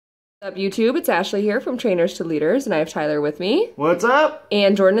What's up, YouTube? It's Ashley here from Trainers to Leaders, and I have Tyler with me. What's up?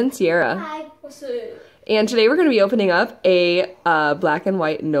 And Jordan and Sierra. Hi. What's up? And today we're going to be opening up a black and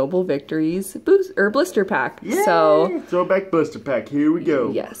white Noble Victories blister pack. Yay! So, Throwback blister pack. Here we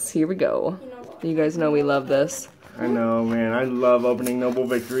go. Yes, here we go. You guys know we love this. I know, man. I love opening Noble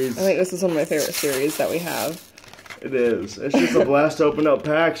Victories. I think this is one of my favorite series that we have. It is. It's just a blast to open up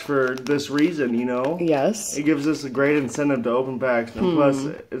packs for this reason, you know? Yes. It gives us a great incentive to open packs. And plus,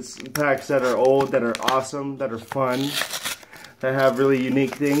 it's packs that are old, that are awesome, that are fun, that have really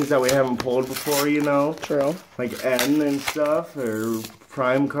unique things that we haven't pulled before, you know? True. Like N and stuff, or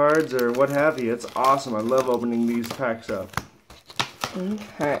prime cards, or what have you. It's awesome. I love opening these packs up.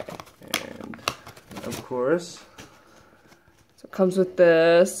 Okay. And, of course, So it comes with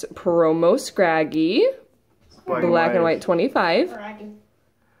this promo Scraggy. Black and white 25.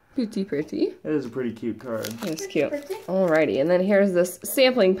 Pretty. It is a pretty cute card. It's cute. Alrighty, and then here's this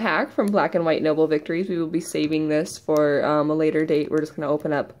sampling pack from Black and White Noble Victories. We will be saving this for a later date. We're just going to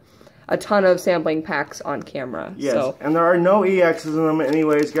open up a ton of sampling packs on camera. Yes, so. And there are no EXs in them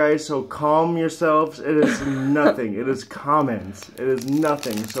anyways, guys, so calm yourselves. It is nothing. It is commons. It is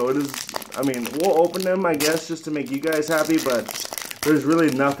nothing. So it is, I mean, we'll open them, I guess, just to make you guys happy, but there's really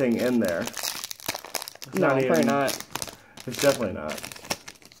nothing in there. No, probably not. It's definitely not.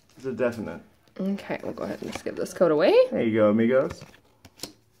 It's a definite. Okay, we'll go ahead and just give this code away. There you go, amigos.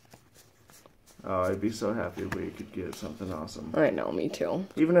 Oh, I'd be so happy if we could get something awesome. I know, me too.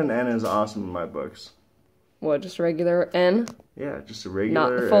 Even an N is awesome in my books. What, just a regular N? Yeah, just a regular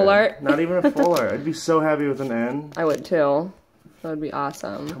Not the full N. art? Not even a full art. I'd be so happy with an N. I would too. That would be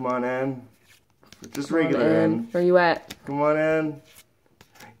awesome. Come on, N. Just Come regular on, N. Where you at? Come on, N.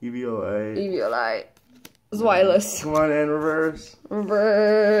 EVOA. EVOA. Zwilus. Come on, N, reverse.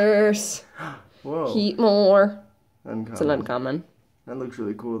 Reverse. Whoa. Heat more. Uncommon. It's an uncommon. That looks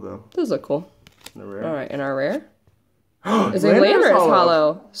really cool, though. Those look cool. The rare. Alright, and our rare is a Landorus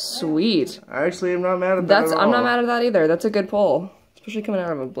hollow. Sweet. I actually am not mad at that at all. I'm not mad at that either. That's a good pull. Especially coming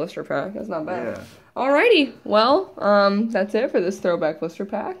out of a blister pack. That's not bad. Yeah. Alrighty. Well, that's it for this throwback blister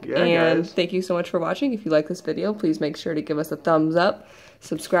pack. Yeah, and guys. Thank you so much for watching. If you like this video, please make sure to give us a thumbs up.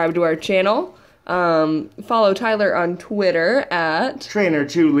 Subscribe to our channel. Follow Tyler on Twitter at Trainer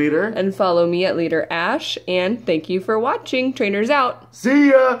 2 Leader. and follow me at Leader Ash. And thank you for watching. Trainers out. See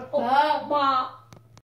ya! Bye.